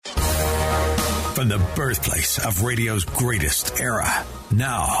from the birthplace of radio's greatest era.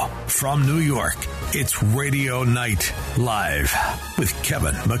 Now, from New York, it's Radio Night Live with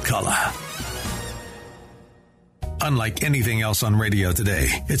Kevin McCullough. Unlike anything else on radio today,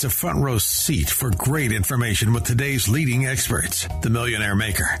 it's a front row seat for great information with today's leading experts. The Millionaire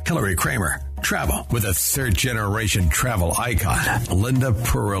Maker, Hillary Kramer. Travel with a third-generation travel icon, Linda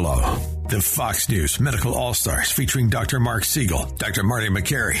Perillo. The Fox News Medical All-Stars featuring Dr. Mark Siegel, Dr. Marty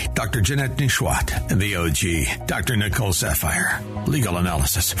McCary, Dr. Jeanette Nishwat, and the OG, Dr. Nicole Sapphire. Legal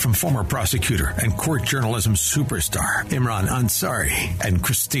analysis from former prosecutor and court journalism superstar Imran Ansari and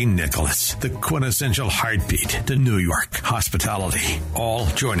Christine Nicholas. The quintessential heartbeat to New York hospitality. All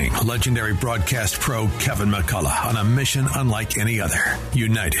joining legendary broadcast pro Kevin McCullough on a mission unlike any other.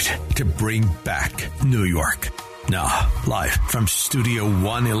 United to bring back New York. Now, live from Studio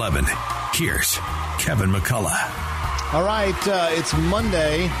 111, here's Kevin McCullough. All right, it's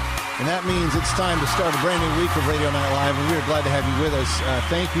Monday, and that means it's time to start a brand new week of Radio Night Live, and we're glad to have you with us.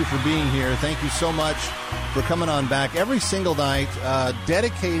 Thank you for being here. Thank you so much for coming on back every single night,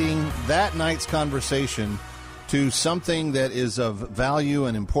 dedicating that night's conversation to something that is of value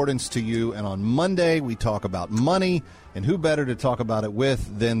and importance to you. And on Monday, we talk about money, and who better to talk about it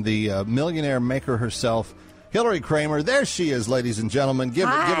with than the millionaire maker herself, Hillary Kramer. There she is, ladies and gentlemen. Give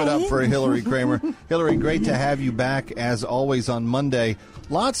it up for Hillary Kramer. Hillary, great to have you back, as always, on Monday.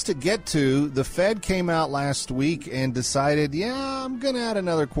 Lots to get to. The Fed came out last week and decided, I'm going to add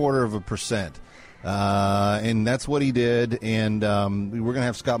another 0.25%. And that's what he did. And we're going to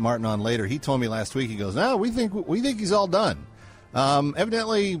have Scott Martin on later. He told me last week, he goes, no, we think he's all done.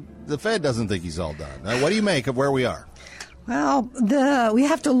 Evidently, the Fed doesn't think he's all done. What do you make of where we are? Well, we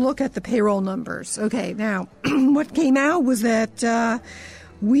have to look at the payroll numbers. Okay, now, what came out was that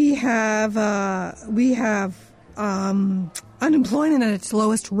we have unemployment at its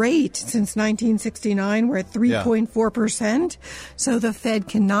lowest rate since 1969. We're at 3.4%. So the Fed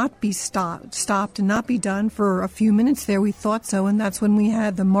cannot be stopped and not be done. For a few minutes there, we thought so, and that's when we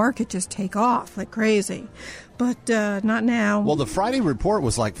had the market just take off like crazy. But not now. Well, the Friday report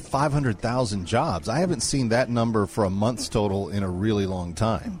was like 500,000 jobs. I haven't seen that number for a month's total in a really long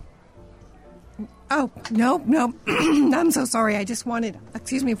time. Oh, no. I'm so sorry. I just wanted,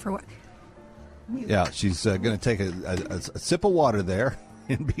 excuse me for what? Yeah, she's going to take a sip of water there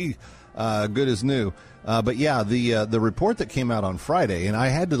and be good as new. But yeah, the report that came out on Friday, and I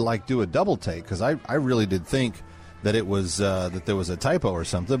had to do a double take because I really did think that it was that there was a typo or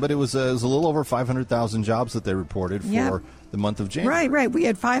something, but it was a little over 500,000 jobs that they reported for the month of January. Right. We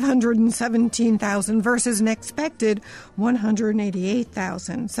had 517,000 versus an expected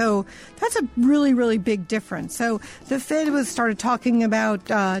 188,000. So that's a really, really big difference. So the Fed started talking about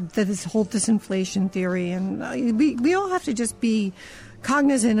this whole disinflation theory, and we all have to just be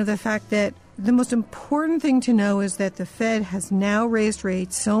cognizant of the fact that the most important thing to know is that the Fed has now raised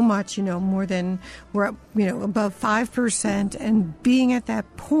rates so much, more than we're up, above 5%. And being at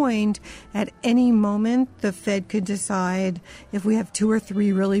that point, at any moment, the Fed could decide if we have 2 or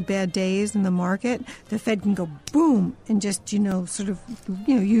 3 really bad days in the market, the Fed can go boom and just,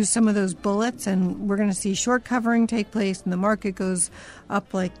 use some of those bullets. And we're going to see short covering take place and the market goes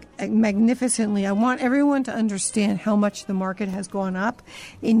up like magnificently. I want everyone to understand how much the market has gone up.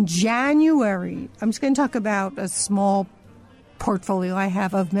 In January, I'm just going to talk about a small portfolio I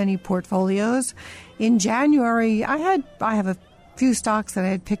have of many portfolios. In January, I have a few stocks that I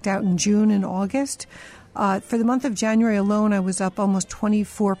had picked out in June and August. For the month of January alone, I was up almost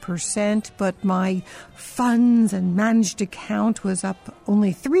 24%, but my funds and managed account was up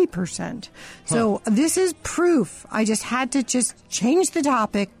only 3%. So this is proof. I just had to change the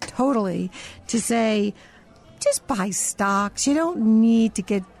topic totally to say, just buy stocks. You don't need to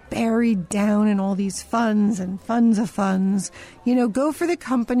get buried down in all these funds and funds of funds. Go for the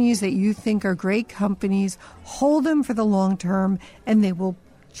companies that you think are great companies, hold them for the long term, and they will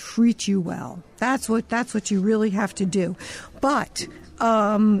treat you well. That's what you really have to do. But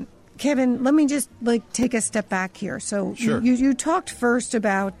Kevin, let me just take a step back here. So sure. You talked first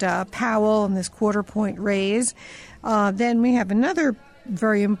about Powell and this 0.25-point raise. Then we have another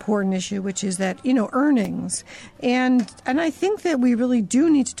very important issue, which is that, earnings. And I think that we really do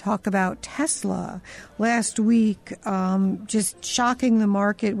need to talk about Tesla. Last week, just shocking the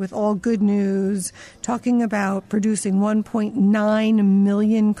market with all good news, talking about producing 1.9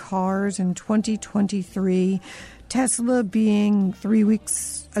 million cars in 2023. Tesla being 3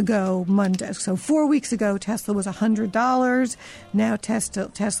 weeks ago, Monday. So 4 weeks ago, Tesla was $100. Now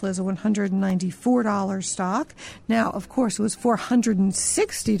Tesla is a $194 stock. Now, of course, it was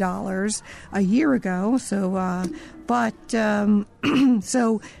 $460 a year ago. So,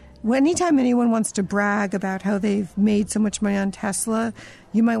 so anytime anyone wants to brag about how they've made so much money on Tesla,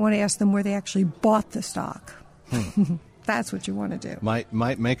 you might want to ask them where they actually bought the stock. That's what you want to do.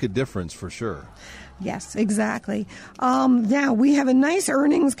 Might make a difference for sure. Yes, exactly. Now, we have a nice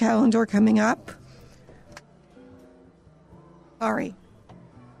earnings calendar coming up. Sorry.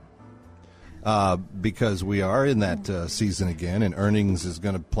 Because we are in that season again, and earnings is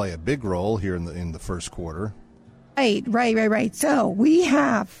going to play a big role here in the first quarter. Right. So we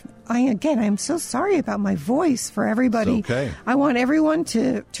have, I'm so sorry about my voice for everybody. It's okay. I want everyone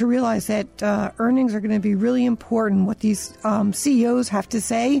to realize that earnings are going to be really important, what these CEOs have to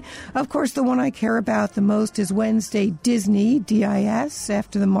say. Of course, the one I care about the most is Wednesday, Disney, DIS,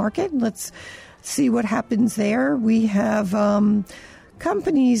 after the market. Let's see what happens there. We have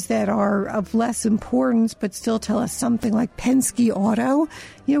companies that are of less importance but still tell us something, like Penske Auto.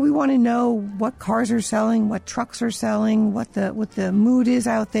 We want to know what cars are selling, what trucks are selling, what the mood is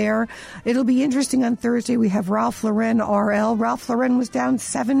out there. It'll be interesting on Thursday. We have Ralph Lauren RL. Ralph Lauren was down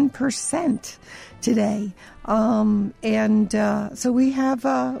 7% today. So we have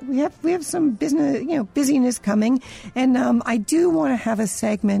some business, busyness coming, and I do want to have a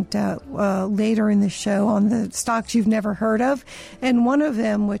segment later in the show on the stocks you've never heard of, and one of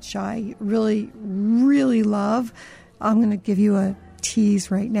them, which I really, really love, I'm going to give you a tease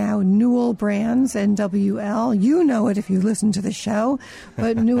right now. Newell Brands, NWL. You know it if you listen to the show,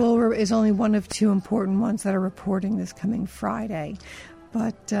 but Newell is only one of two important ones that are reporting this coming Friday.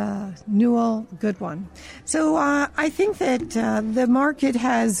 But Newell, good one. So I think that the market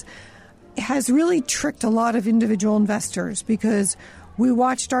has really tricked a lot of individual investors, because we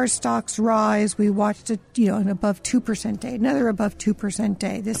watched our stocks rise. We watched an above 2% day, another above 2%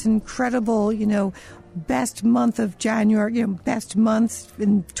 day. This incredible, best month of January, best month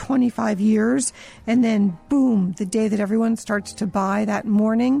in 25 years. And then, boom, the day that everyone starts to buy that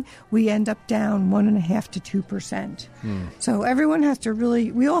morning, we end up down 1.5% to 2%. So everyone has to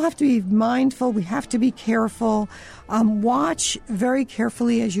we all have to be mindful. We have to be careful. Watch very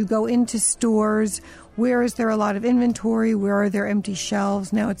carefully as you go into stores. Where is there a lot of inventory? Where are there empty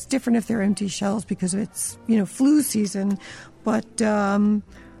shelves? Now, it's different if they're empty shelves because it's, flu season. But,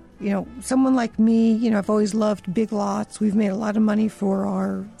 someone like me, I've always loved Big Lots. We've made a lot of money for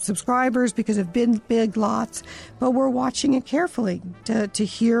our subscribers because of Big Lots. But we're watching it carefully to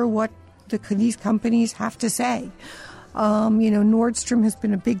hear what these companies have to say. Nordstrom has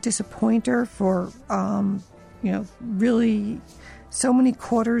been a big disappointer for, really so many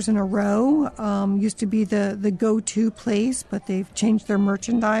quarters in a row. Used to be the go-to place, but they've changed their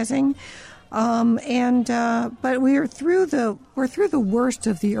merchandising. But we're through the worst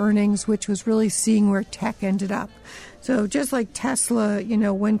of the earnings, which was really seeing where tech ended up. So just like Tesla,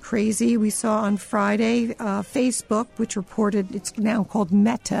 went crazy, we saw on Friday, Facebook, which reported, it's now called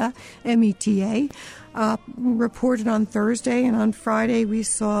Meta, M-E-T-A, reported on Thursday, and on Friday we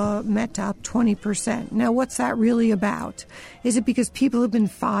saw Meta up 20%. Now, what's that really about? Is it because people have been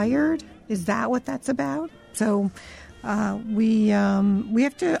fired? Is that what that's about? So we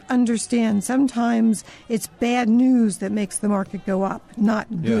have to understand sometimes it's bad news that makes the market go up, not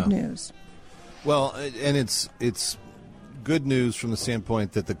good news. Well, and it's good news from the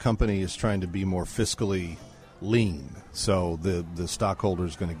standpoint that the company is trying to be more fiscally lean. So the stockholder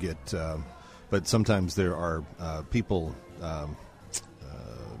is going to get, but sometimes there are people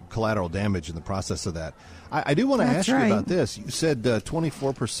collateral damage in the process of that. I do want to ask you about this. You said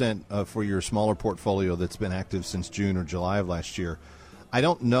 24% for your smaller portfolio that's been active since June or July of last year. I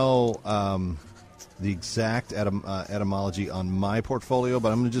don't know the exact etymology on my portfolio,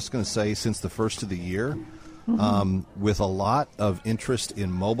 but I'm just going to say since the first of the year, with a lot of interest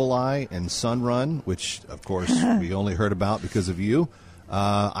in Mobileye and Sunrun, which, of course, we only heard about because of you,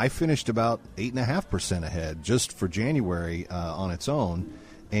 I finished about 8.5% ahead just for January on its own.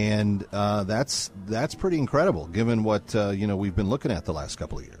 And that's pretty incredible, given what we've been looking at the last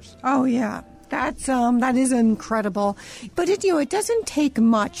couple of years. Oh yeah, that is incredible. But it doesn't take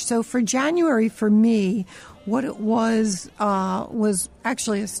much. So for January, for me, what it was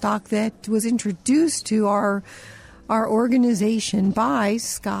actually a stock that was introduced to our organization by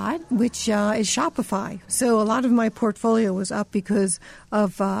Scott, which is Shopify. So a lot of my portfolio was up because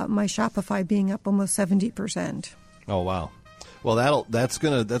of my Shopify being up almost 70%. Oh wow. Well, that's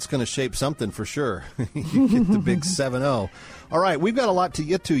gonna shape something for sure. You get the big 7-0. All right, we've got a lot to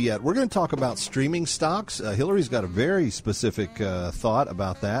get to yet. We're going to talk about streaming stocks. Hillary's got a very specific thought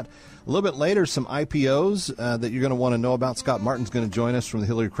about that. A little bit later, some IPOs that you're going to want to know about. Scott Martin's going to join us from the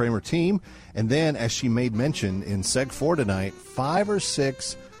Hillary Kramer team. And then, as she made mention in Seg 4 tonight, 5 or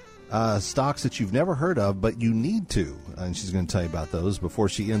 6 stocks that you've never heard of, but you need to. And she's going to tell you about those before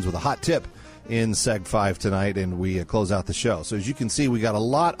she ends with a hot tip in Seg 5 tonight, and we close out the show. So as you can see, we got a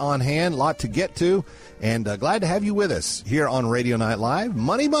lot on hand, a lot to get to, and glad to have you with us here on Radio Night Live.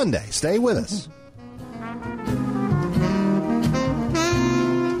 Money Monday. Stay with us.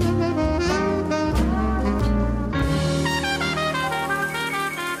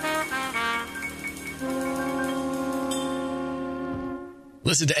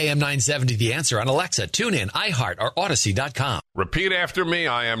 Listen to AM 970 The Answer on Alexa, TuneIn, iHeart, or Odyssey.com. Repeat after me.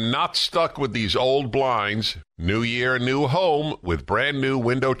 I am not stuck with these old blinds. New year, new home with brand new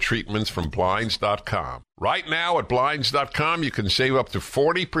window treatments from Blinds.com. Right now at Blinds.com, you can save up to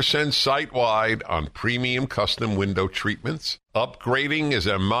 40% site-wide on premium custom window treatments. Upgrading is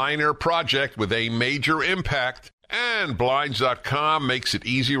a minor project with a major impact. And Blinds.com makes it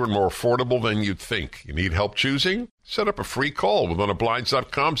easier and more affordable than you'd think. You need help choosing? Set up a free call with one of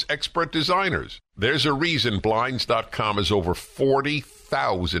Blinds.com's expert designers. There's a reason Blinds.com has over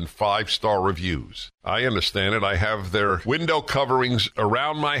 40,000 five-star reviews. I understand it. I have their window coverings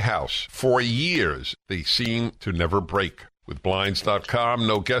around my house. For years, they seem to never break. With Blinds.com,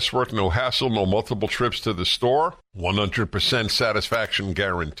 no guesswork, no hassle, no multiple trips to the store. 100% satisfaction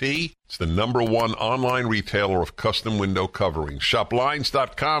guarantee. It's the #1 online retailer of custom window coverings. Shop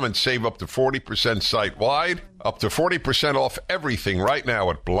Blinds.com and save up to 40% site-wide. Up to 40% off everything right now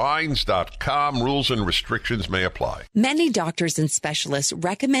at Blinds.com. Rules and restrictions may apply. Many doctors and specialists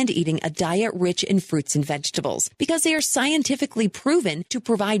recommend eating a diet rich in fruits and vegetables because they are scientifically proven to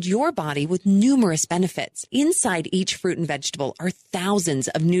provide your body with numerous benefits. Inside each fruit and vegetable are thousands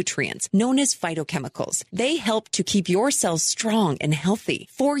of nutrients known as phytochemicals. They help to keep your cells strong and healthy.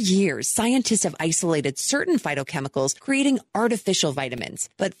 For years, scientists have isolated certain phytochemicals, creating artificial vitamins.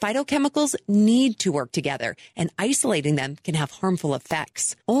 But phytochemicals need to work together, and isolating them can have harmful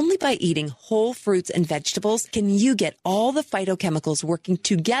effects. Only by eating whole fruits and vegetables can you get all the phytochemicals working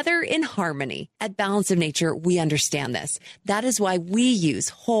together in harmony. At Balance of Nature, we understand this. That is why we use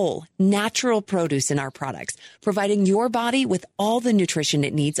whole, natural produce in our products, providing your body with all the nutrition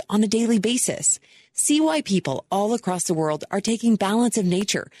it needs on a daily basis. See why people all across the world are taking Balance of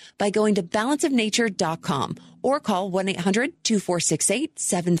Nature by going to balanceofnature.com or call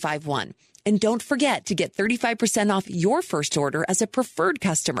 1-800-2468-751. And don't forget to get 35% off your first order as a preferred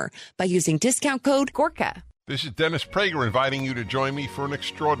customer by using discount code GORKA. This is Dennis Prager inviting you to join me for an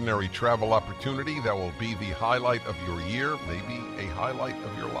extraordinary travel opportunity that will be the highlight of your year, maybe a highlight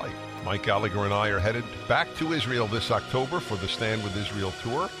of your life. Mike Gallagher and I are headed back to Israel this October for the Stand With Israel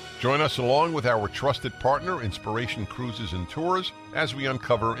tour. Join us along with our trusted partner, Inspiration Cruises and Tours, as we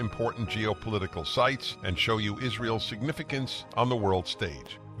uncover important geopolitical sites and show you Israel's significance on the world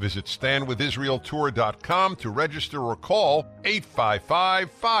stage. Visit StandWithIsraelTour.com to register or call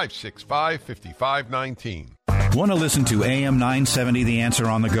 855-565-5519. Want to listen to AM 970 The Answer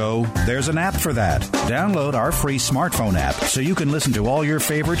on the go? There's an app for that. Download our free smartphone app so you can listen to all your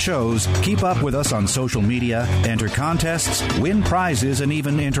favorite shows, keep up with us on social media, enter contests, win prizes, and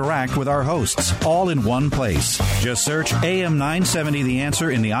even interact with our hosts, all in one place. Just search AM 970 The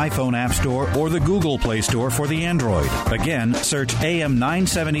Answer in the iPhone App Store or the Google Play Store for the Android. Again, search AM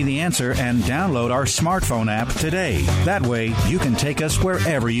 970 The Answer and download our smartphone app today. That way, you can take us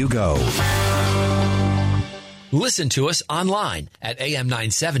wherever you go. Listen to us online at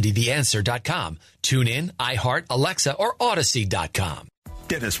am970theanswer.com. Tune in, iHeart, Alexa, or Odyssey.com.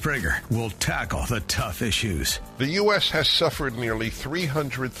 Dennis Prager will tackle the tough issues. The U.S. has suffered nearly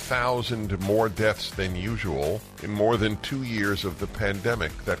 300,000 more deaths than usual in more than 2 years of the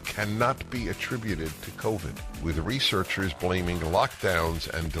pandemic that cannot be attributed to COVID, with researchers blaming lockdowns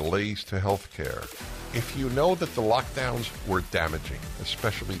and delays to health care. If you know that the lockdowns were damaging,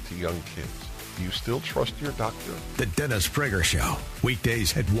 especially to young kids, do you still trust your doctor? The Dennis Prager Show.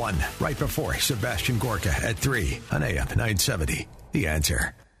 Weekdays at 1, right before Sebastian Gorka at 3 on AM 970. The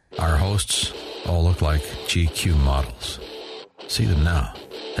Answer. Our hosts all look like GQ models. See them now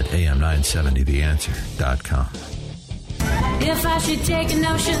at am970theanswer.com. If I should take a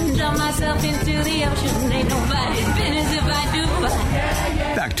notion, dump myself into the ocean, ain't nobody's business if I do.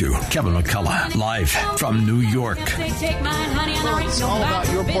 Back to Kevin McCullough, live from New York. It's all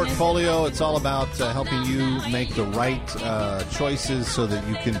about your portfolio. It's all about helping you make the right choices so that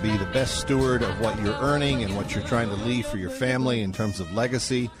you can be the best steward of what you're earning and what you're trying to leave for your family in terms of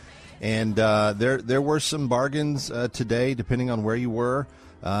legacy. And there were some bargains today, depending on where you were.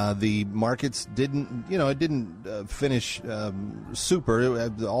 The markets didn't finish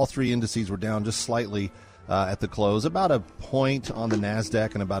super. All three indices were down just slightly at the close, about a point on the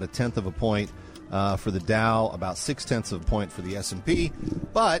NASDAQ and about 1/10 of a point for the Dow, about 0.6 of a point for the S&P.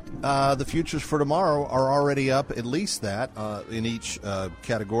 But the futures for tomorrow are already up at least that in each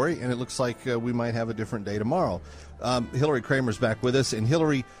category, and it looks like we might have a different day tomorrow. Hillary Kramer's back with us, and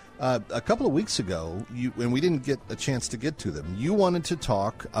Hillary, a couple of weeks ago, and we didn't get a chance to get to them, you wanted to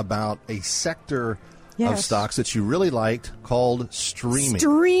talk about a sector of stocks that you really liked called streaming.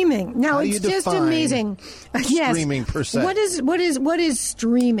 Streaming. Now, it's just amazing. Streaming per se. What is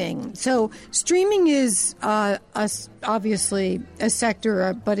streaming? So streaming is obviously a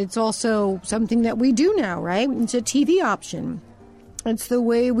sector, but it's also something that we do now, right? It's a TV option. It's the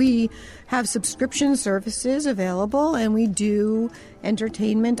way we have subscription services available, and we do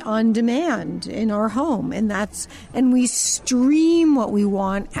entertainment on demand in our home, and we stream what we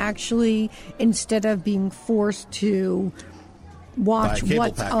want actually instead of being forced to watch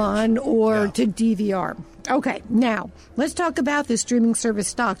what's on or to DVR. Okay, now let's talk about the streaming service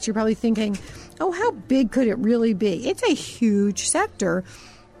stocks. You're probably thinking, oh, how big could it really be? It's a huge sector,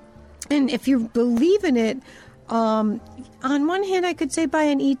 and if you believe in it, on one hand, I could say buy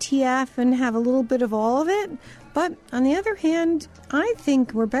an ETF and have a little bit of all of it. But on the other hand, I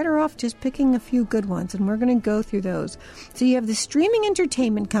think we're better off just picking a few good ones, and we're going to go through those. So you have the streaming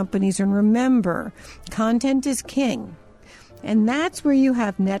entertainment companies, and remember, content is king. And that's where you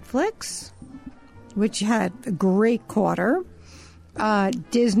have Netflix, which had a great quarter,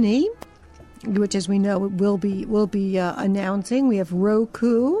 Disney, which, as we know, will be announcing. We have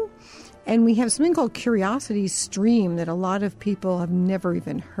Roku. And we have something called Curiosity Stream that a lot of people have never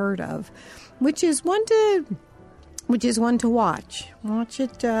even heard of, which is one to watch. Watch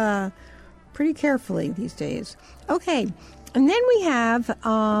it pretty carefully these days. Okay, and then we have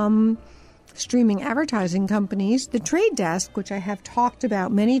streaming advertising companies, the Trade Desk, which I have talked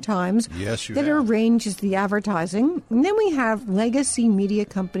about many times. Yes, you that have. arranges the advertising. And then we have legacy media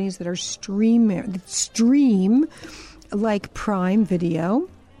companies that are stream like Prime Video.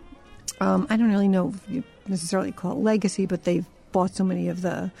 I don't really know if you necessarily call it legacy, but they've bought so many of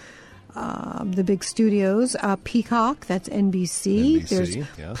the big studios. Peacock, that's NBC. There's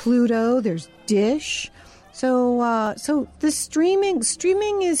Pluto. There's Dish. So the streaming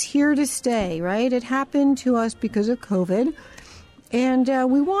is here to stay, right? It happened to us because of COVID, and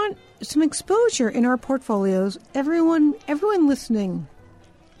we want some exposure in our portfolios. Everyone listening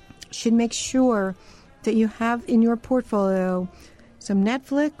should make sure that you have in your portfolio some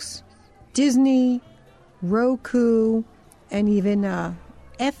Netflix, Disney, Roku, and even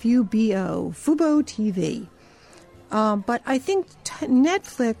Fubo TV. But I think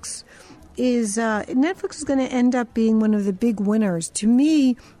Netflix is going to end up being one of the big winners. To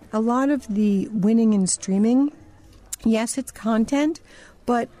me, a lot of the winning in streaming, yes, it's content,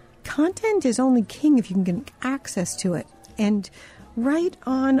 but content is only king if you can get access to it. And right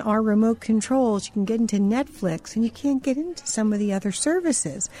on our remote controls, you can get into Netflix, and you can't get into some of the other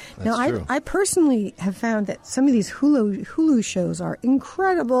services. That's true. I personally have found that some of these Hulu shows are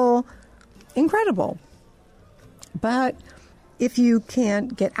incredible. But if you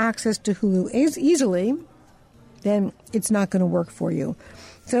can't get access to Hulu easily, then it's not going to work for you.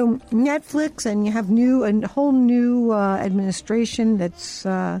 So Netflix, and you have a whole new administration that's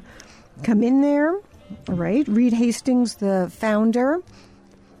come in there. All right. Reed Hastings, the founder,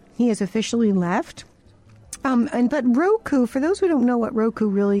 he has officially left. But Roku, for those who don't know what Roku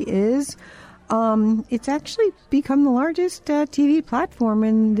really is, it's actually become the largest TV platform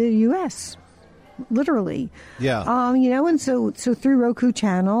in the U.S. Literally. Yeah. And so through Roku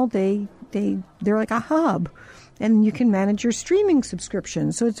Channel, they're like a hub, and you can manage your streaming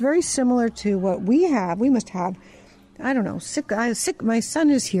subscription. So it's very similar to what we have. We must have, I don't know, my son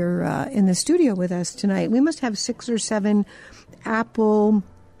is here in the studio with us tonight. We must have 6 or 7 Apple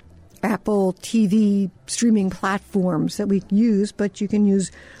TV streaming platforms that we use, but you can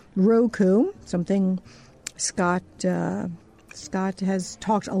use Roku, something Scott has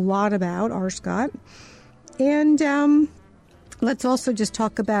talked a lot about, our Scott. And let's also just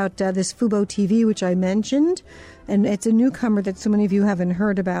talk about this Fubo TV, which I mentioned. And it's a newcomer that so many of you haven't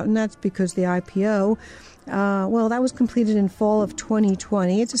heard about, and that's because the IPO, that was completed in fall of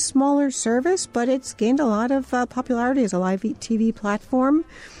 2020. It's a smaller service, but it's gained a lot of popularity as a live TV platform,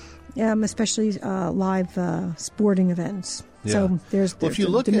 especially live sporting events. Yeah. So there's if you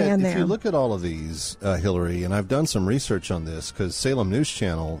look demand there. If you look at all of these, Hillary, and I've done some research on this because Salem News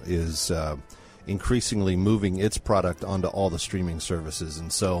Channel is increasingly moving its product onto all the streaming services,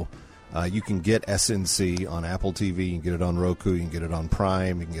 and so you can get SNC on Apple TV, you can get it on Roku, you can get it on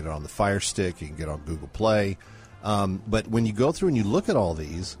Prime, you can get it on the Fire Stick, you can get it on Google Play. But when you go through and you look at all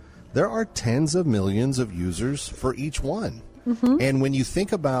these, there are tens of millions of users for each one. Mm-hmm. And when you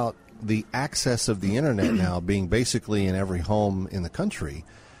think about the access of the internet now being basically in every home in the country,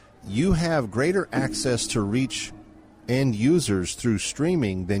 you have greater access to reach end users through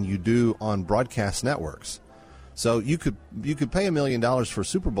streaming than you do on broadcast networks. So you could pay $1 million for a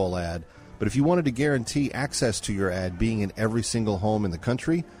Super Bowl ad, but if you wanted to guarantee access to your ad being in every single home in the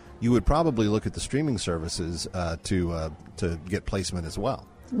country, you would probably look at the streaming services to get placement as well.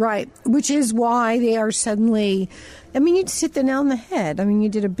 Right, which is why they are suddenly, I mean, you just hit the nail on the head. I mean, you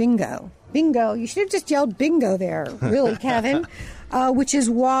did a bingo. Bingo. You should have just yelled bingo there, really, Kevin, which is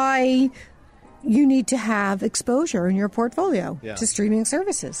why you need to have exposure in your portfolio to streaming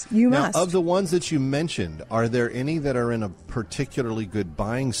services. You must. Of the ones that you mentioned, are there any that are in a particularly good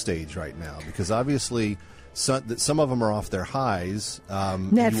buying stage right now? Because obviously some of them are off their highs.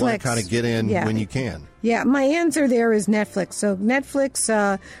 Netflix. You want to kind of get in when you can. Yeah, my answer there is Netflix. So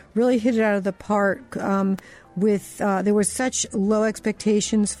Netflix really hit it out of the park with there were such low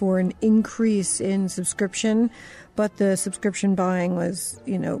expectations for an increase in subscription, but the subscription buying was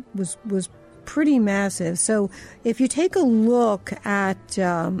pretty massive. So if you take a look at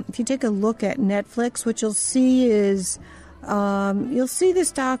Netflix, what you'll see is the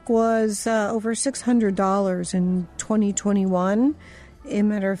stock was over $600 in 2021. As a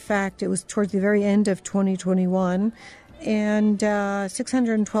matter of fact, it was towards the very end of 2021, and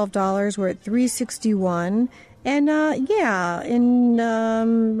 $612. We're at $361. And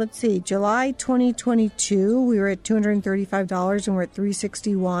let's see, July 2022, we were at $235 and we're at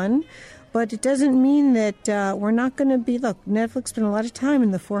 $361. But it doesn't mean that we're not going to be, look, Netflix spent a lot of time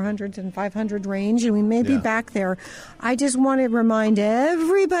in the 400 and 500 range, and we may be back there. I just want to remind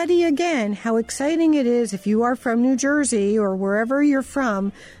everybody again how exciting it is if you are from New Jersey or wherever you're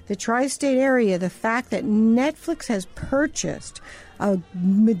from, the tri-state area, the fact that Netflix has purchased a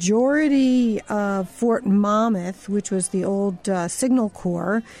majority of Fort Monmouth, which was the old Signal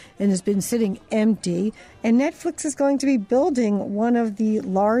Corps, and has been sitting empty. And Netflix is going to be building one of the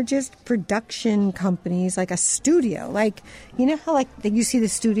largest production companies, like a studio. Like, you know how you see the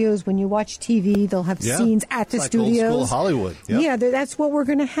studios when you watch TV, they'll have scenes at the studios. Old school Hollywood. Yep. Yeah, that's what we're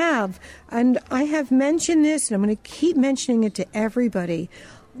going to have. And I have mentioned this, and I'm going to keep mentioning it to everybody.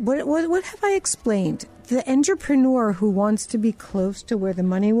 What have I explained? The entrepreneur who wants to be close to where the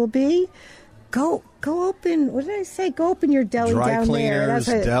money will be, go open. What did I say? Go open your deli Dry down cleaners,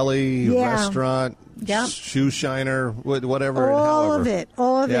 there. deli, restaurant, shoe shiner, whatever. All of it.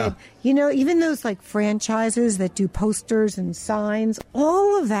 You know, even those like franchises that do posters and signs,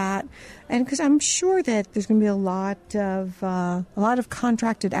 all of that. And because I'm sure that there's going to be a lot of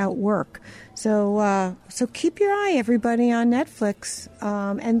contracted out work. So keep your eye, everybody, on Netflix.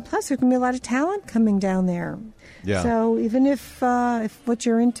 And plus, there's going to be a lot of talent coming down there. Yeah. So even if what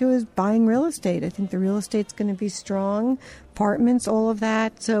you're into is buying real estate, I think the real estate's going to be strong. Apartments, all of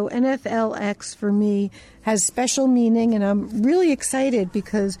that. So NFLX for me has special meaning, and I'm really excited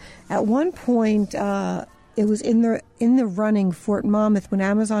because at one point it was in the running, Fort Monmouth, when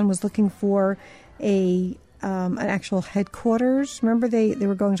Amazon was looking for an actual headquarters. Remember, they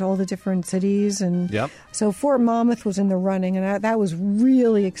were going to all the different cities, and so Fort Monmouth was in the running, and that was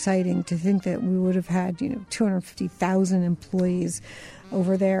really exciting to think that we would have had 250,000 employees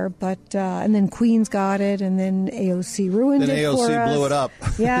over there. But and then Queens got it, and then AOC ruined it for us. Then AOC blew it up.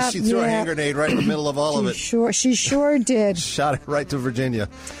 Yeah, she threw a hand grenade right in the middle of all of it. She sure did. Shot it right to Virginia.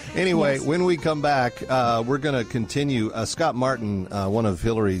 Anyway, when we come back, we're going to continue. Scott Martin, one of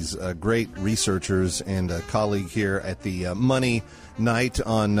Hillary's great researchers and a colleague here at the Money Night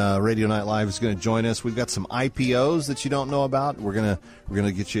on Radio Night Live, is going to join us. We've got some IPOs that you don't know about. We're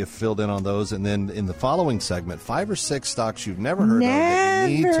gonna get you filled in on those, and then in the following segment, 5 or 6 stocks you've never heard of that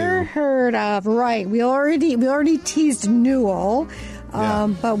you need to. Never heard of. Right. We already teased Newell,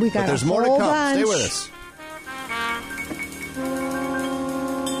 but we got there's a more to whole come. bunch. Stay with us.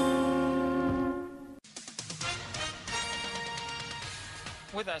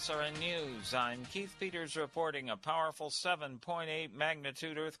 With SRN News, I'm Keith Peters reporting a powerful 7.8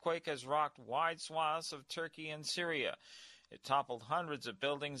 magnitude earthquake has rocked wide swaths of Turkey and Syria. It toppled hundreds of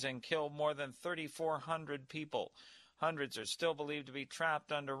buildings and killed more than 3,400 people. Hundreds are still believed to be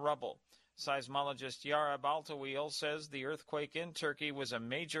trapped under rubble. Seismologist Yara Baltawil says the earthquake in Turkey was a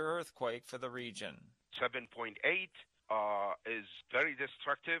major earthquake for the region. 7.8 is very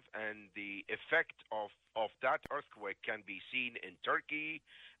destructive, and the effect of that earthquake can be seen in Turkey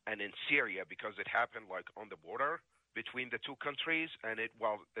and in Syria because it happened on the border between the two countries, and it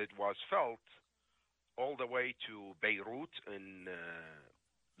was felt all the way to Beirut in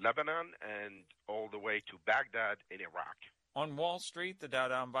Lebanon and all the way to Baghdad in Iraq. On Wall Street, the Dow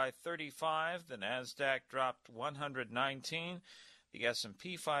down by 35, the Nasdaq dropped 119. The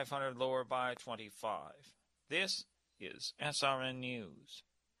S&P 500 lower by 25. This is SRN News.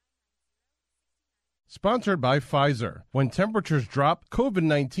 Sponsored by Pfizer. When temperatures drop,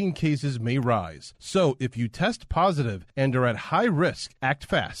 COVID-19 cases may rise. So if you test positive and are at high risk, act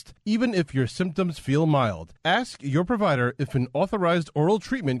fast, even if your symptoms feel mild. Ask your provider if an authorized oral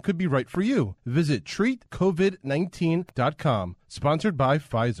treatment could be right for you. Visit treatcovid19.com. Sponsored by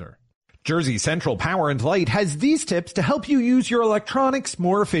Pfizer. Jersey Central Power and Light has these tips to help you use your electronics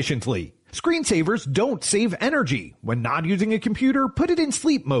more efficiently. Screensavers don't save energy. When not using a computer, put it in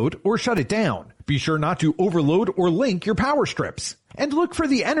sleep mode or shut it down. Be sure not to overload or link your power strips. And look for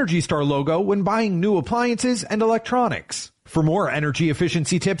the Energy Star logo when buying new appliances and electronics. For more energy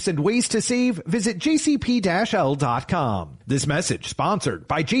efficiency tips and ways to save, visit jcp-l.com. This message sponsored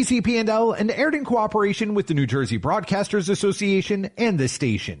by JCP&L and aired in cooperation with the New Jersey Broadcasters Association and this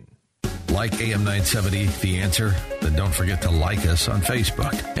station. Like AM 970, The Answer? Then don't forget to like us on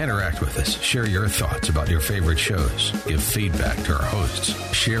Facebook. Interact with us. Share your thoughts about your favorite shows. Give feedback to our hosts.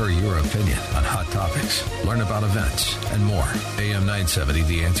 Share your opinion on hot topics. Learn about events and more.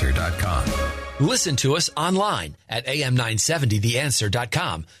 AM970theanswer.com. Listen to us online at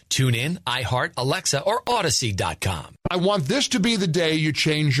am970theanswer.com. Tune in, iHeart, Alexa, or Odyssey.com. I want this to be the day you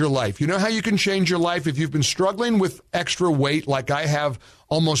change your life. You know how you can change your life if you've been struggling with extra weight like I have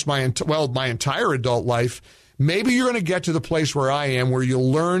almost my entire adult life? Maybe you're going to get to the place where I am, where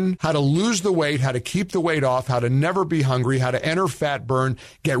you'll learn how to lose the weight, how to keep the weight off, how to never be hungry, how to enter fat burn,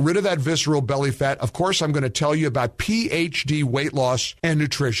 get rid of that visceral belly fat. Of course, I'm going to tell you about PhD weight loss and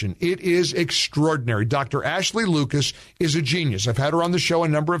nutrition. It is extraordinary. Dr. Ashley Lucas is a genius. I've had her on the show a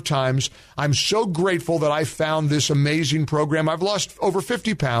number of times. I'm so grateful that I found this amazing program. I've lost over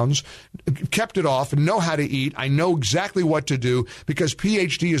 50 pounds, kept it off, and know how to eat. I know exactly what to do because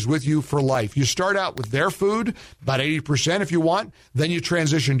PhD is with you for life. You start out with their food, about 80% if you want. Then you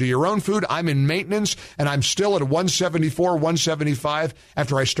transition to your own food. I'm in maintenance, and I'm still at 174, 175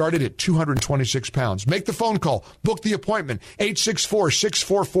 after I started at 226 pounds. Make the phone call. Book the appointment.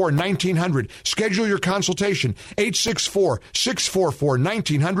 864-644-1900. Schedule your consultation.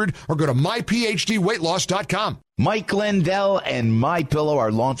 864-644-1900 or go to myphdweightloss.com. Mike Lindell and MyPillow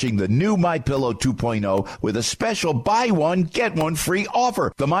are launching the new MyPillow 2.0 with a special buy one, get one free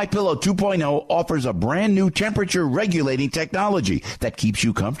offer. The MyPillow 2.0 offers a brand new temperature regulating technology that keeps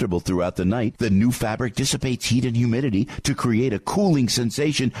you comfortable throughout the night. The new fabric dissipates heat and humidity to create a cooling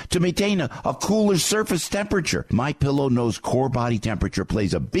sensation to maintain a cooler surface temperature. MyPillow knows core body temperature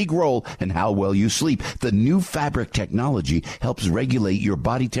plays a big role in how well you sleep. The new fabric technology helps regulate your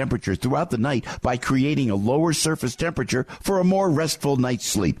body temperature throughout the night by creating a lower surface temperature for a more restful night's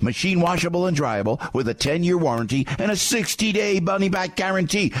sleep. Machine washable and dryable with a 10-year warranty and a 60-day money-back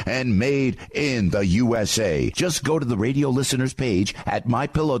guarantee, and made in the USA. Just go to the radio listeners page at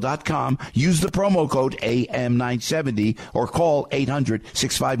mypillow.com, use the promo code AM970, or call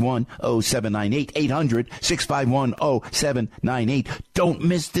 800-651-0798, 800-651-0798. Don't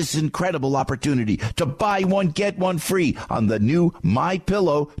miss this incredible opportunity to buy one, get one free on the new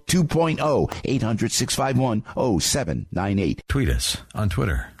MyPillow 2.0, 800-651-0798. Tweet us on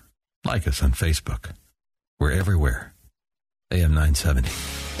Twitter. Like us on Facebook. We're everywhere.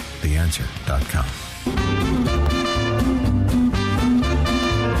 AM970theanswer.com.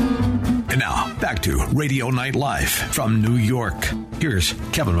 And now, back to Radio Night Live from New York. Here's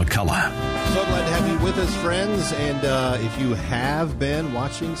Kevin McCullough. So glad to have you with us, friends. And if you have been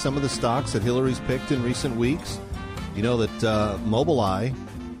watching some of the stocks that Hillary's picked in recent weeks, you know that Mobileye,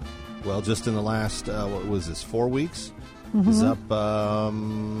 well, just in the last, 4 weeks, is up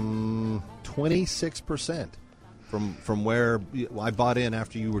 26% from where I bought in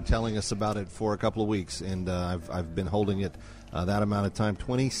after you were telling us about it for a couple of weeks, and I've been holding it that amount of time,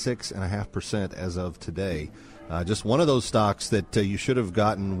 26.5% as of today. Just one of those stocks that you should have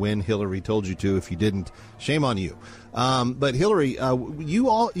gotten when Hillary told you to. If you didn't, shame on you. But Hillary, you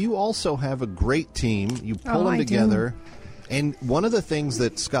also have a great team. You pull them together. And one of the things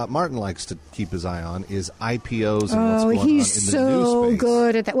that Scott Martin likes to keep his eye on is IPOs and what's going on in the news space. He's so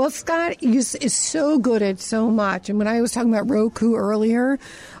good at that. Well, Scott is so good at so much. And when I was talking about Roku earlier,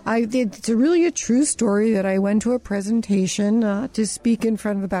 it's really a true story that I went to a presentation to speak in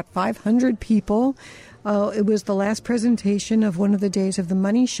front of about 500 people. It was the last presentation of one of the days of the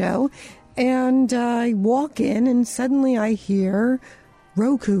Money Show. And I walk in and suddenly I hear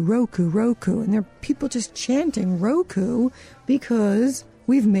Roku, Roku, Roku. And there are people just chanting Roku because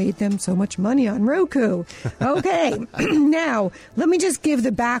we've made them so much money on Roku. Okay, now let me just give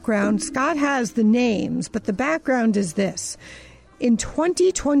the background. Scott has the names, but the background is this. In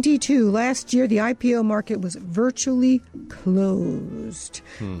 2022, last year, the IPO market was virtually closed.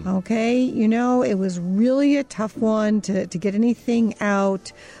 Okay, it was really a tough one to get anything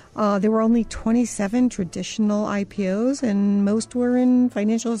out. There were only 27 traditional IPOs, and most were in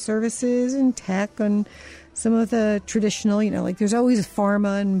financial services and tech and some of the traditional, like there's always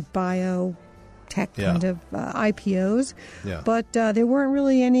pharma and biotech kind of IPOs. Yeah. But there weren't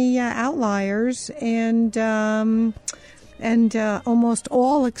really any outliers, and almost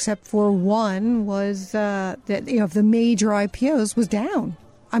all except for one was that of the major IPOs was down.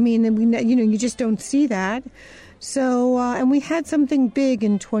 I mean, you just don't see that. So, and we had something big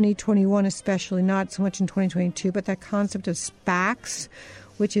in 2021, especially not so much in 2022, but that concept of SPACs,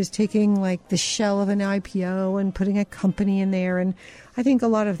 which is taking like the shell of an IPO and putting a company in there. And I think a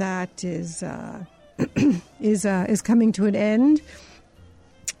lot of that is coming to an end.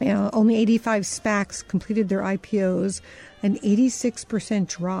 Only 85 SPACs completed their IPOs, an 86%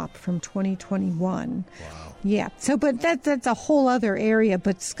 drop from 2021. Wow. Yeah. So, but that's a whole other area.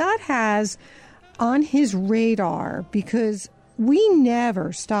 But Scott has on his radar, because we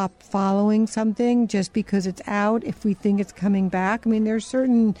never stop following something just because it's out if we think it's coming back. I mean, there's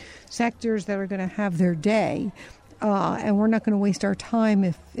certain sectors that are going to have their day, and we're not going to waste our time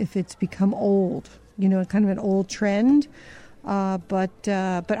if it's become old, kind of an old trend. But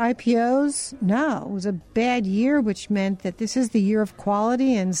IPOs, no, it was a bad year, which meant that this is the year of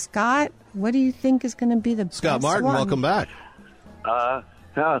quality. And Scott, what do you think is going to be the Scott best Martin, one? welcome back.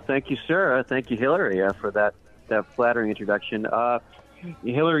 Thank you, sir. Thank you, Hillary, for that flattering introduction.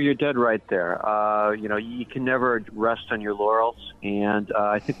 Hillary, you're dead right there. You can never rest on your laurels. And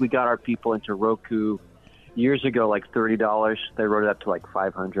I think we got our people into Roku years ago, like $30. They wrote it up to like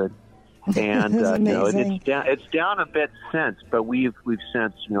 $500. And it's down a bit since, but we've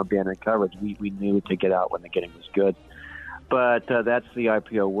since been coverage. We knew to get out when the getting was good. But that's the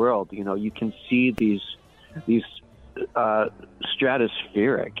IPO world. You can see these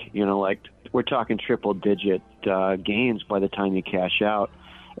stratospheric. Like we're talking triple-digit gains by the time you cash out,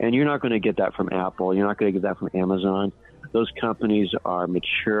 and you're not going to get that from Apple. You're not going to get that from Amazon. Those companies are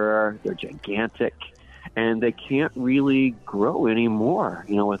mature. They're gigantic. And they can't really grow anymore,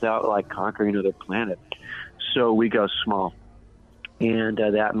 without like conquering another planet. So we go small. And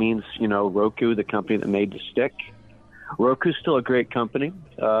that means, Roku, the company that made the stick. Roku's still a great company.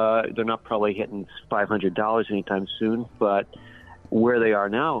 They're not probably hitting $500 anytime soon, but where they are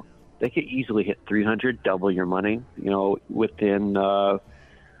now, they could easily hit $300, double your money, within the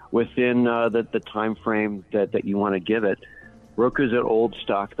time frame that you want to give it. Roku's an old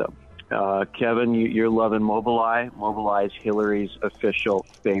stock, though. Kevin, you're loving Mobileye. Mobileye is Hillary's official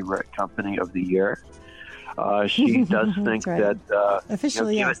favorite company of the year. She does think that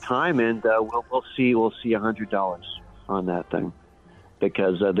officially, give it time, and we'll see $100 on that thing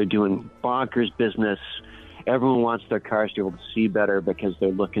because they're doing bonkers business. Everyone wants their cars to be able to see better because they're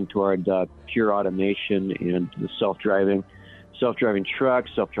looking toward pure automation and the self-driving truck,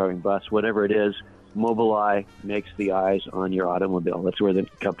 self-driving bus, whatever it is. Mobileye makes the eyes on your automobile. That's where the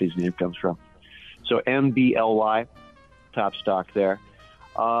company's name comes from. So MBLY, top stock there.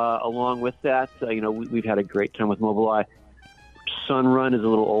 Along with that, we've had a great time with Mobileye. Sunrun is a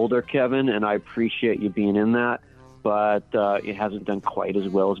little older, Kevin, and I appreciate you being in that, but it hasn't done quite as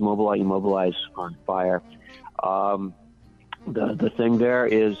well as Mobileye. Mobileye is on fire. The thing there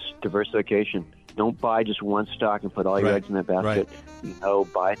is diversification. Don't buy just one stock and put all your eggs in that basket.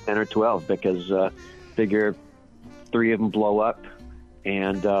 Right. Buy 10 or 12 because figure 3 of them blow up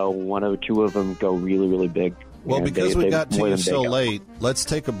and 1 or 2 of them go really, really big. Well, because we got to you so late, let's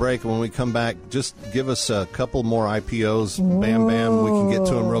take a break. When we come back, just give us a couple more IPOs. Bam, bam. We can get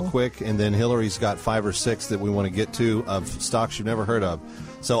to them real quick. And then Hillary's got 5 or 6 that we want to get to of stocks you've never heard of.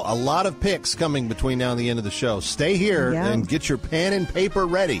 So a lot of picks coming between now and the end of the show. Stay here and get your pen and paper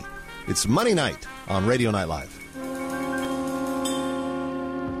ready. It's Money Night on Radio Night Live.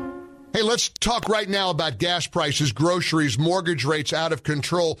 Hey, let's talk right now about gas prices, groceries, mortgage rates out of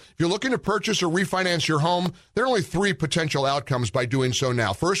control. If you're looking to purchase or refinance your home, there are only 3 potential outcomes by doing so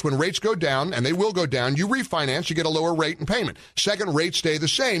now. First, when rates go down, and they will go down, you refinance, you get a lower rate and payment. Second, rates stay the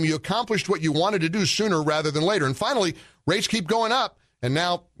same. You accomplished what you wanted to do sooner rather than later. And finally, rates keep going up. And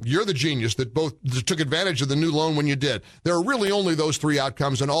now you're the genius that both took advantage of the new loan when you did. There are really only those 3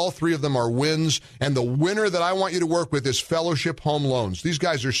 outcomes, and all 3 of them are wins. And the winner that I want you to work with is Fellowship Home Loans. These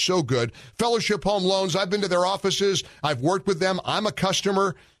guys are so good. Fellowship Home Loans, I've been to their offices. I've worked with them. I'm a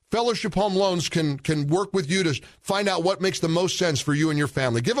customer. Fellowship Home Loans can work with you to find out what makes the most sense for you and your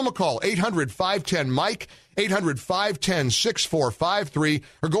family. Give them a call, 800-510-MIKE, 800-510-6453,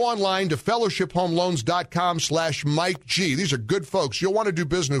 or go online to fellowshiphomeloans.com/Mike G. These are good folks. You'll want to do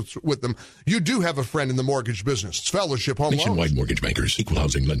business with them. You do have a friend in the mortgage business. It's Fellowship Home Loans. Nationwide Mortgage Bankers, Equal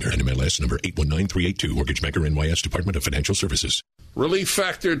Housing Lender, NMLS number 819382, Mortgage Banker NYS, Department of Financial Services.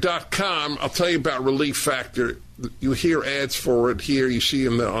 ReliefFactor.com. I'll tell you about Relief Factor. You hear ads for it here. You see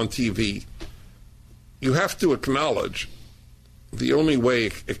them on TV. You have to acknowledge the only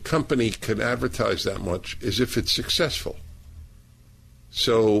way a company can advertise that much is if it's successful.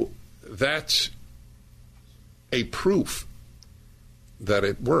 So that's a proof that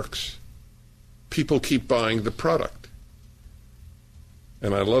it works. People keep buying the product.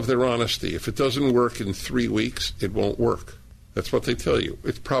 And I love their honesty. If it doesn't work in 3 weeks, it won't work. That's what they tell you.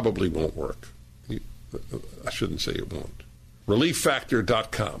 It probably won't work. I shouldn't say it won't.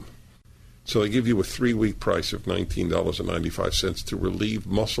 ReliefFactor.com. So they give you a 3-week price of $19.95 to relieve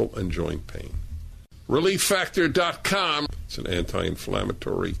muscle and joint pain. ReliefFactor.com. It's an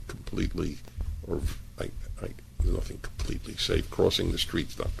anti-inflammatory, completely, or there's nothing completely safe. Crossing the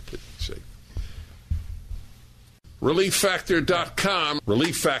street's not completely safe. ReliefFactor.com.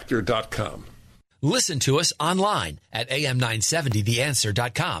 ReliefFactor.com. Listen to us online at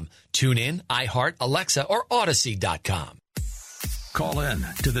am970theanswer.com. Tune in, iHeart, Alexa, or Odyssey.com. Call in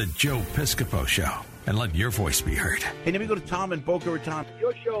to the Joe Piscopo Show and let your voice be heard. Hey, let me go to Tom in Boca Raton.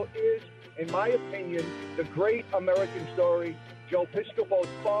 Your show is, in my opinion, the great American story. Joe Piscopo's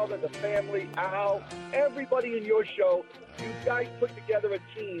father, the family, Al, everybody in your show. You guys put together a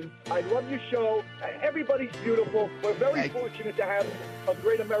team. I love your show. Everybody's beautiful. We're very fortunate to have a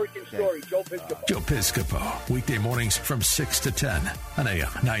great American story. Joe Piscopo. Joe Piscopo, weekday mornings from 6 to 10 on AM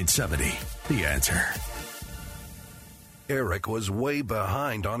 970. The Answer. Eric was way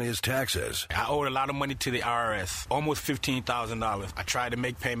behind on his taxes. I owed a lot of money to the IRS, almost $15,000. I tried to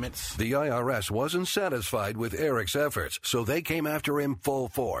make payments. The IRS wasn't satisfied with Eric's efforts, so they came after him full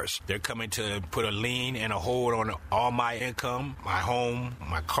force. They're coming to put a lien and a hold on all my income, my home,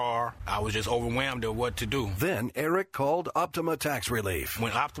 my car. I was just overwhelmed at what to do. Then Eric called Optima Tax Relief.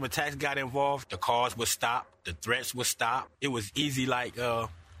 When Optima Tax got involved, the calls would stop, the threats would stop. It was easy like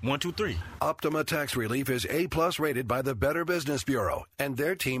 1, 2, 3. Optima Tax Relief is A+ rated by the Better Business Bureau, and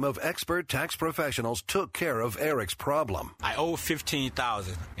their team of expert tax professionals took care of Eric's problem. I owe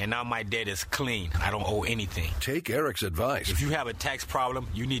 $15,000, and now my debt is clean. I don't owe anything. Take Eric's advice. If you have a tax problem,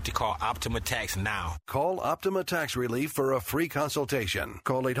 you need to call Optima Tax now. Call Optima Tax Relief for a free consultation.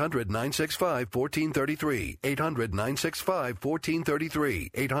 Call 800-965-1433.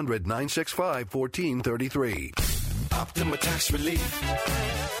 800-965-1433. 800-965-1433. Optima Tax Relief.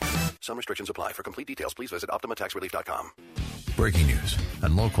 Some restrictions apply. For complete details, please visit OptimaTaxRelief.com. Breaking news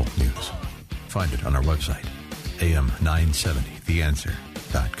and local news. Find it on our website,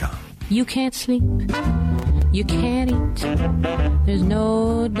 am970theanswer.com. You can't sleep. You can't eat. There's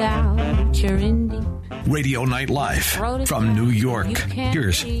no doubt you're in deep. Radio Night Live from New York.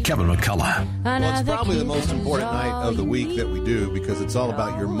 Here's Kevin McCullough. Well, it's probably the most important night of the week that we do because it's all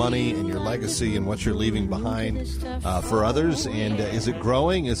about your money and your legacy and what you're leaving behind for others. And is it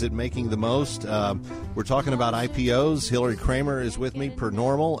growing? Is it making the most? We're talking about IPOs. Hillary Kramer is with me per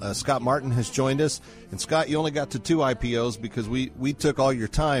normal. Scott Martin has joined us. And Scott, you only got to 2 IPOs because we took all your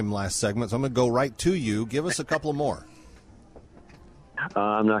time last segment. So I'm going to go right to you. Give us a couple more.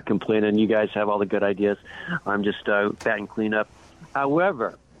 I'm not complaining. You guys have all the good ideas. I'm just batting cleanup.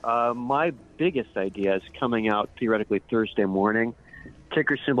 However, my biggest idea is coming out theoretically Thursday morning.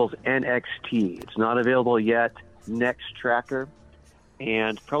 Ticker symbol's NXT. It's not available yet. Next Tracker,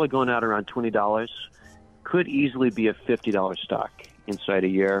 and probably going out around $20. Could easily be a $50 stock inside a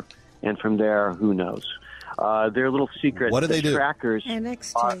year, and from there, who knows? They're a little secret. What do they do? Trackers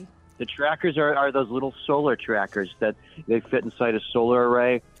NXT. The trackers are those little solar trackers that they fit inside a solar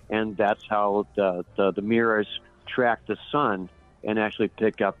array, and that's how the mirrors track the sun and actually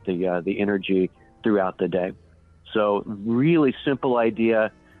pick up the energy throughout the day. So really simple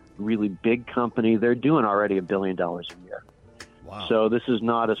idea, really big company. They're doing already $1 billion a year. Wow. So this is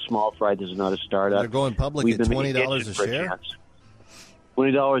not a small fry. This is not a startup. They're going public at $20 a share?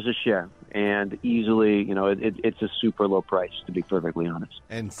 $20 a share. And easily, it's a super low price, to be perfectly honest.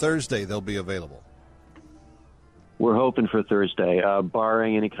 And Thursday they'll be available. We're hoping for Thursday,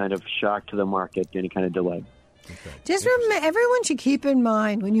 barring any kind of shock to the market, any kind of delay. Okay. Just remember, everyone should keep in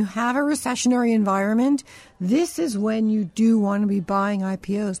mind when you have a recessionary environment, this is when you do want to be buying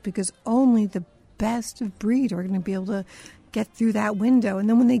IPOs because only the best of breed are going to be able to get through that window. And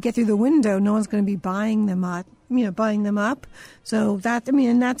then when they get through the window, no one's going to be buying them up. So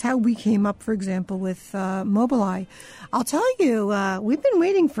and that's how we came up, for example, with Mobileye. I'll tell you, we've been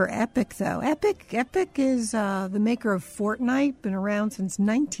waiting for Epic, though. Epic is the maker of Fortnite, been around since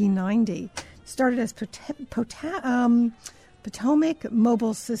 1990. Started as Potomac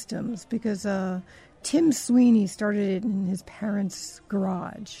Mobile Systems because Tim Sweeney started it in his parents'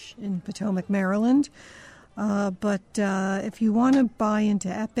 garage in Potomac, Maryland. But if you want to buy into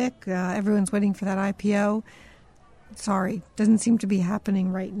Epic, everyone's waiting for that IPO. Sorry, doesn't seem to be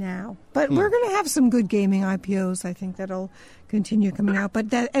happening right now. But we're going to have some good gaming IPOs, I think, that'll continue coming out. But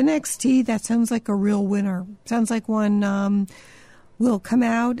that NXT, that sounds like a real winner. Sounds like one will come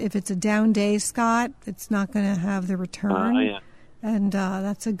out. If it's a down day, Scott, it's not going to have the return. Yeah. And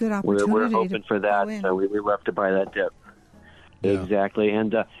that's a good opportunity. We're hoping for that. So we love to buy that dip. Yeah. Exactly.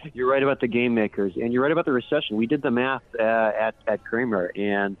 And you're right about the game makers. And you're right about the recession. We did the math at Kramer.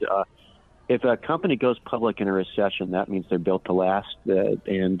 And if a company goes public in a recession, that means they're built to last.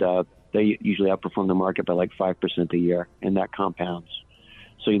 And they usually outperform the market by like 5% a year. And that compounds.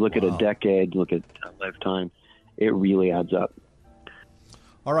 So you look at a decade, look at a lifetime, it really adds up.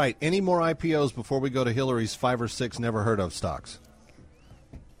 All right. Any more IPOs before we go to Hillary's 5 or 6 never heard of stocks?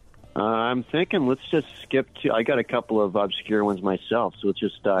 I'm thinking let's just skip to. I got a couple of obscure ones myself, so let's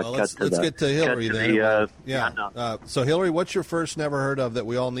just let's get to Hillary then. So Hillary, what's your first never heard of that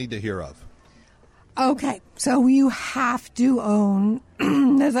we all need to hear of? Okay, so you have to own,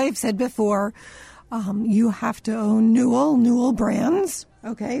 as I've said before, you have to own Newell brands.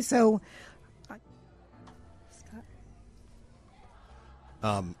 Okay, so.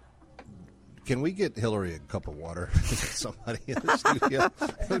 Can we get Hillary a cup of water? Somebody in the studio.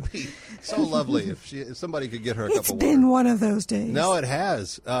 It would be so lovely if somebody could get her a cup of water. It's been one of those days. No, it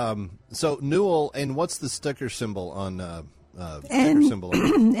has. So Newell, and what's the sticker symbol on ticker symbol?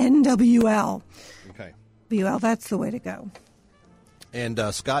 NWL. Okay. WL, that's the way to go. And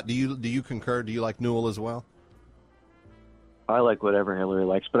Scott, do you concur? Do you like Newell as well? I like whatever Hillary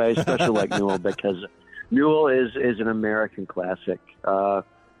likes, but I especially like Newell because Newell is an American classic.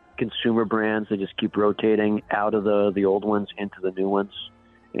 Consumer brands, they just keep rotating out of the old ones into the new ones.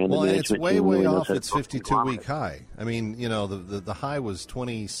 And it's way off its 52-week high. I mean, the high was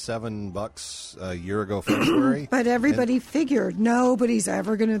 $27 a year ago, February. But everybody figured nobody's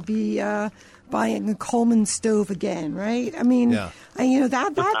ever going to be buying a Coleman stove again, right? I mean,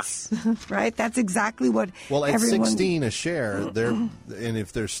 that's right. That's exactly what. Well, at 16 a share, and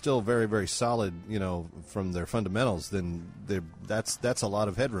if they're still very, very solid, from their fundamentals, then that's a lot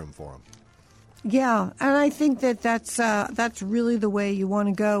of headroom for them. Yeah, and I think that's really the way you want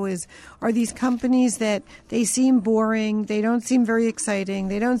to go are these companies that they seem boring, they don't seem very exciting,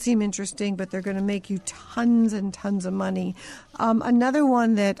 they don't seem interesting, but they're going to make you tons and tons of money. Another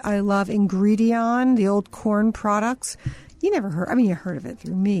one that I love, Ingredion, the old corn products. You never heard, you heard of it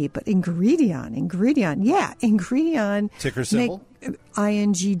through me, but Ingredion. Yeah, Ingredion. Ticker symbol?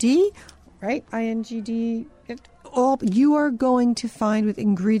 INGD, right? INGD. You are going to find with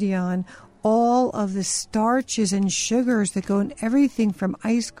Ingredion all of the starches and sugars that go in everything from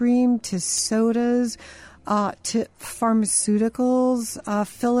ice cream to sodas to pharmaceuticals,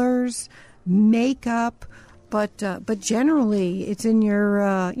 fillers, makeup, but generally it's in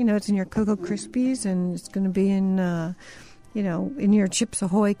your it's in your Cocoa Krispies, and it's going to be in in your Chips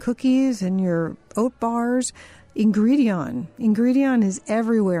Ahoy cookies and your oat bars. Ingredion is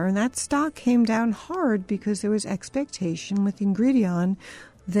everywhere, and that stock came down hard because there was expectation with Ingredion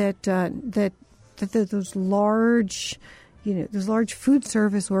that those large food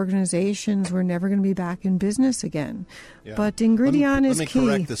service organizations were never going to be back in business again. Yeah. But Ingredion is key. Let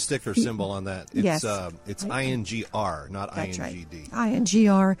me correct the sticker symbol on that. It's, yes. It's INGR, not That's INGD. Right.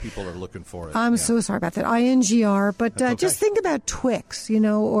 INGR. People are looking for it. I'm so sorry about that. INGR. But just think about Twix,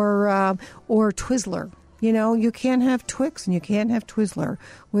 or Twizzler. You can't have Twix and you can't have Twizzler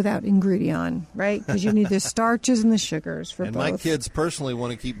without Ingredion, right? Because you need the starches and the sugars for both. And my kids personally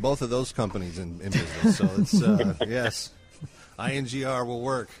want to keep both of those companies in business. So it's, yes, INGR will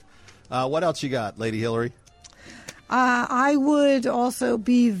work. What else you got, Lady Hillary? I would also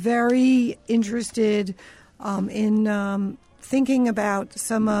be very interested in thinking about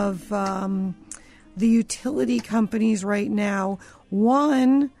some of the utility companies right now.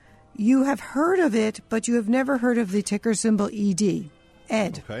 One, you have heard of it, but you have never heard of the ticker symbol ED.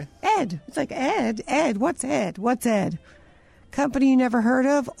 ED. Okay. ED. It's like ED. ED. What's ED? What's ED? Company you never heard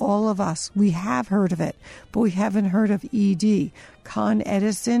of? All of us. We have heard of it, but we haven't heard of ED. Con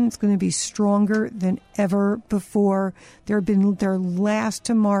Edison is going to be stronger than ever before. They're last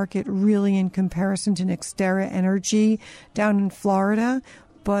to market really in comparison to NextEra Energy down in Florida.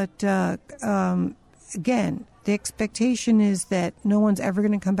 But again, the expectation is that no one's ever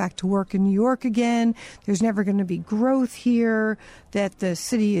going to come back to work in New York again. There's never going to be growth here, that the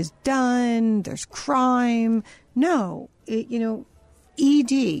city is done, there's crime. No, ED,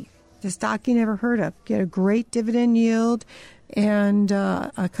 the stock you never heard of, get a great dividend yield. And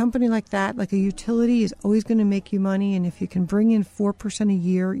a company like that, like a utility, is always going to make you money. And if you can bring in 4% a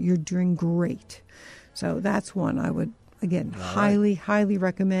year, you're doing great. So that's one I would, again, highly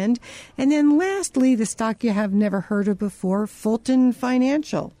recommend. And then lastly, the stock you have never heard of before, Fulton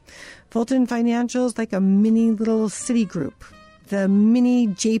Financial. Fulton Financial is like a mini little Citigroup, the mini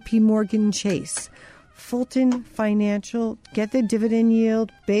JP Morgan Chase. Fulton Financial, get the dividend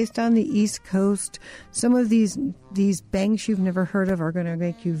yield based on the East Coast. Some of these banks you've never heard of are going to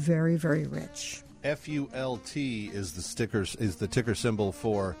make you very, very rich. FULT is the ticker symbol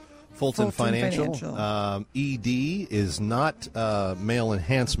for Fulton Financial. ED is not male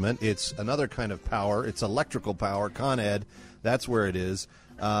enhancement. It's another kind of power. It's electrical power. Con Ed, that's where it is.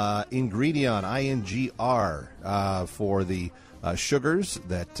 Ingredion, INGR, for the sugars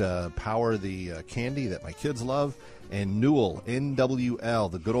that power the candy that my kids love. And Newell,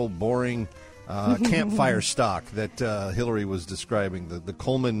 NWL, the good old boring campfire stock that Hillary was describing, the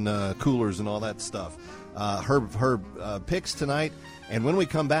Coleman coolers and all that stuff. Her picks tonight. And when we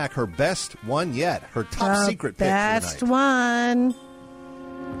come back, her best one yet, her top secret pick best tonight. One.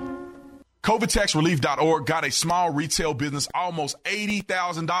 COVIDtexrelief.org got a small retail business almost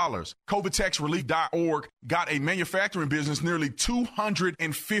 $80,000. COVIDtexrelief.org got a manufacturing business nearly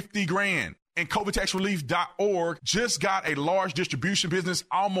 $250,000. And COVIDtexrelief.org just got a large distribution business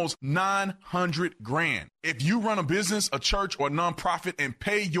almost $900,000. If you run a business, a church, or a nonprofit and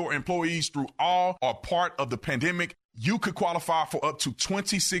pay your employees through all or part of the pandemic, you could qualify for up to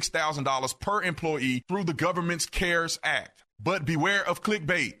 $26,000 per employee through the government's CARES Act. But beware of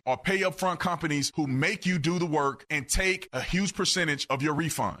clickbait or pay upfront companies who make you do the work and take a huge percentage of your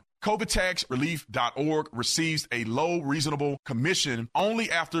refund. COVIDtexrelief.org receives a low, reasonable commission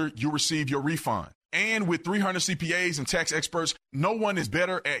only after you receive your refund. And with 300 CPAs and tax experts, no one is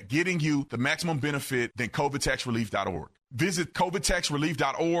better at getting you the maximum benefit than COVIDtexrelief.org. Visit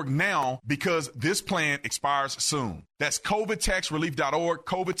COVIDtexrelief.org now because this plan expires soon. That's COVIDtexrelief.org,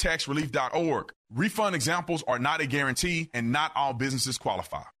 COVIDtexrelief.org. Refund examples are not a guarantee and not all businesses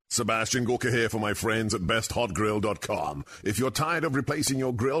qualify. Sebastian Gorka here for my friends at BestHotGrill.com. If you're tired of replacing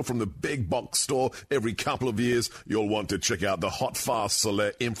your grill from the big box store every couple of years, you'll want to check out the Hot Fast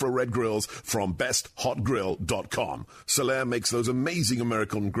Solaire infrared grills from BestHotGrill.com. Solaire makes those amazing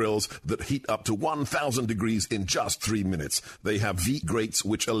American grills that heat up to 1,000 degrees in just 3 minutes. They have heat grates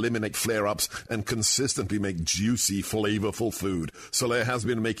which eliminate flare-ups and consistently make juicy, flavorful food. Solaire has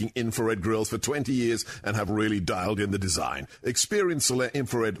been making infrared grills for 20 years and have really dialed in the design. Experience Solaire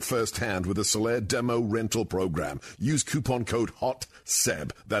infrared firsthand with a Solaire demo rental program. Use coupon code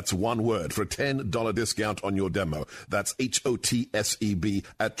HOTSEB. That's one word for a $10 discount on your demo. That's HOTSEB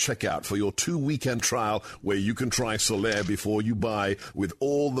at checkout for your 2-weekend trial where you can try Solaire before you buy with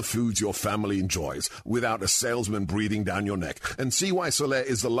all the foods your family enjoys without a salesman breathing down your neck. And see why Solaire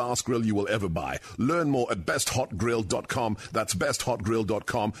is the last grill you will ever buy. Learn more at BestHotGrill.com. That's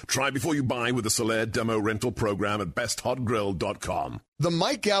BestHotGrill.com. Try before you buy with the Solaire demo rental program at BestHotGrill.com. The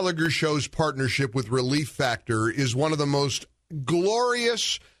Mike Gallagher Show's partnership with Relief Factor is one of the most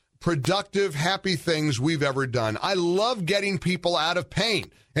glorious, productive, happy things we've ever done. I love getting people out of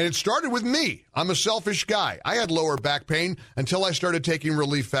pain. And it started with me. I'm a selfish guy. I had lower back pain until I started taking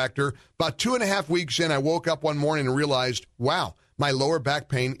Relief Factor. About 2.5 weeks in, I woke up one morning and realized, wow, my lower back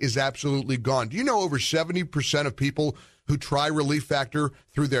pain is absolutely gone. Do you know over 70% of people who try Relief Factor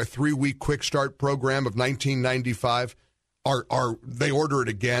through their 3-week quick start program of $19.95 they order it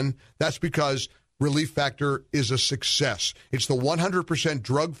again? That's because Relief Factor is a success. It's the 100%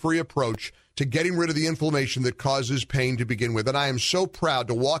 drug-free approach to getting rid of the inflammation that causes pain to begin with. And I am so proud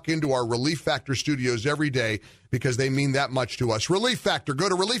to walk into our Relief Factor studios every day because they mean that much to us. Relief Factor. Go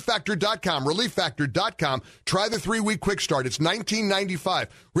to ReliefFactor.com. ReliefFactor.com. Try the 3-week quick start. It's $19.95.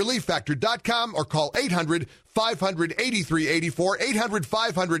 ReliefFactor.com or call 800-500-8384.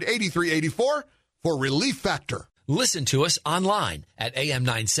 800-500-8384 for Relief Factor. Listen to us online at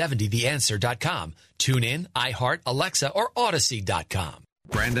am970theanswer.com. Tune in, iHeart, Alexa, or Odyssey.com.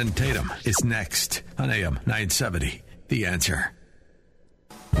 Brandon Tatum is next on AM 970. The Answer.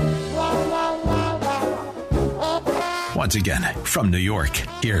 Once again, from New York,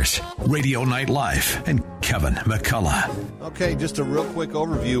 here's Radio Night Live and Kevin McCullough. Okay, just a real quick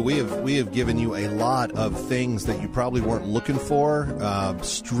overview. We have given you a lot of things that you probably weren't looking for.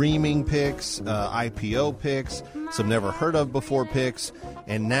 Streaming picks, IPO picks, some never heard of before picks.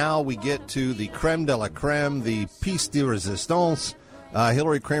 And now we get to the creme de la creme, the piece de resistance.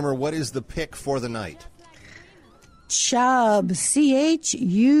 Hillary Kramer, what is the pick for the night? Chubb, Chubb,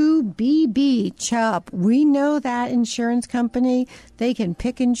 Chubb. We know that insurance company. They can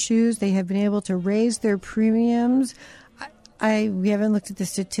pick and choose. They have been able to raise their premiums. We haven't looked at the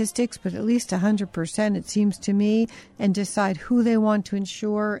statistics, but at least 100%, it seems to me, and decide who they want to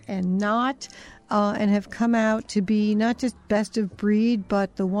insure and not. And have come out to be not just best of breed,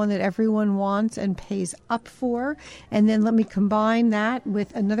 but the one that everyone wants and pays up for. And then let me combine that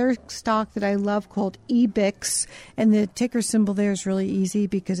with another stock that I love called EBIX. And the ticker symbol there is really easy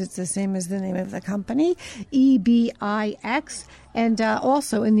because it's the same as the name of the company, EBIX. And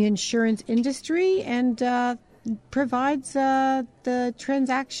also in the insurance industry and provides the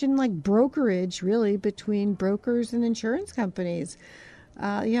transaction like brokerage, really, between brokers and insurance companies.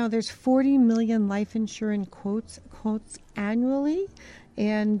 There's 40 million life insurance quotes annually,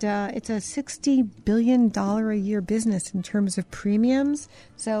 and it's a $60 billion a year business in terms of premiums.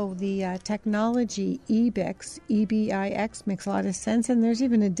 So the technology EBIX, EBIX, makes a lot of sense, and there's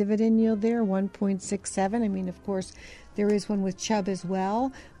even a dividend yield there, 1.67. I mean, of course, there is one with Chubb as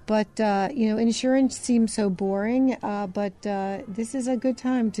well. But, insurance seems so boring, but this is a good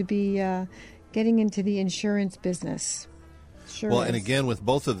time to be getting into the insurance business. Sure well, is. And again, with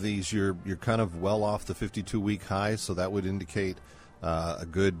both of these, you're kind of well off the 52-week high, so that would indicate a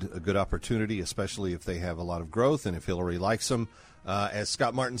good opportunity, especially if they have a lot of growth and if Hillary likes them. As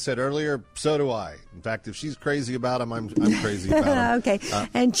Scott Martin said earlier, so do I. In fact, if she's crazy about them, I'm crazy about them. Okay.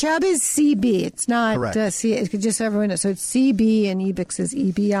 And Chubb is CB. It's not C. Just so everyone knows. So it's CB and EBIX is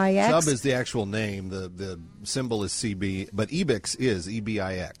EBIX. Chubb is the actual name. The symbol is CB, but EBIX is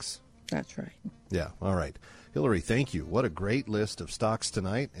EBIX. That's right. Yeah. All right. Hillary, thank you. What a great list of stocks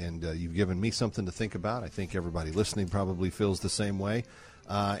tonight, and you've given me something to think about. I think everybody listening probably feels the same way.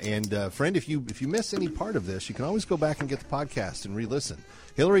 Friend, if you miss any part of this, you can always go back and get the podcast and re-listen.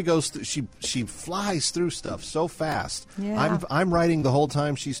 Hillary goes she flies through stuff so fast. Yeah. I'm writing the whole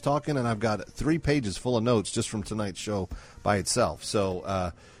time she's talking, and I've got 3 pages full of notes just from tonight's show by itself.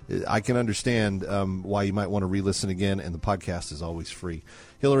 So I can understand why you might want to re-listen again, and the podcast is always free.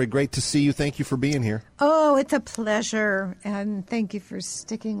 Hillary, great to see you. Thank you for being here. Oh, it's a pleasure, and thank you for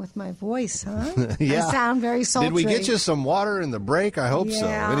sticking with my voice, huh? Yeah. I sound very sultry. Did we get you some water in the break? I hope so.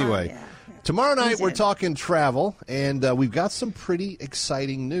 Anyway, tomorrow night we're talking travel, and we've got some pretty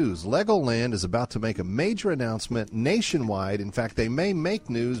exciting news. Legoland is about to make a major announcement nationwide. In fact, they may make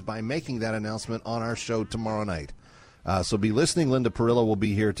news by making that announcement on our show tomorrow night. So be listening. Linda Perillo will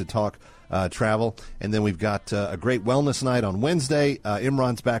be here to talk travel. And then we've got a great wellness night on Wednesday.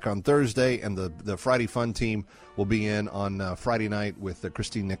 Imran's back on Thursday, and the Friday Fun team will be in on Friday night with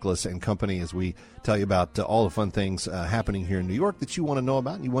Christine Nicholas and company as we tell you about all the fun things happening here in New York that you want to know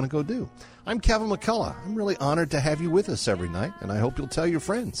about and you want to go do. I'm Kevin McCullough. I'm really honored to have you with us every night, and I hope you'll tell your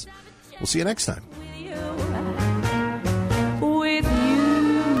friends. We'll see you next time.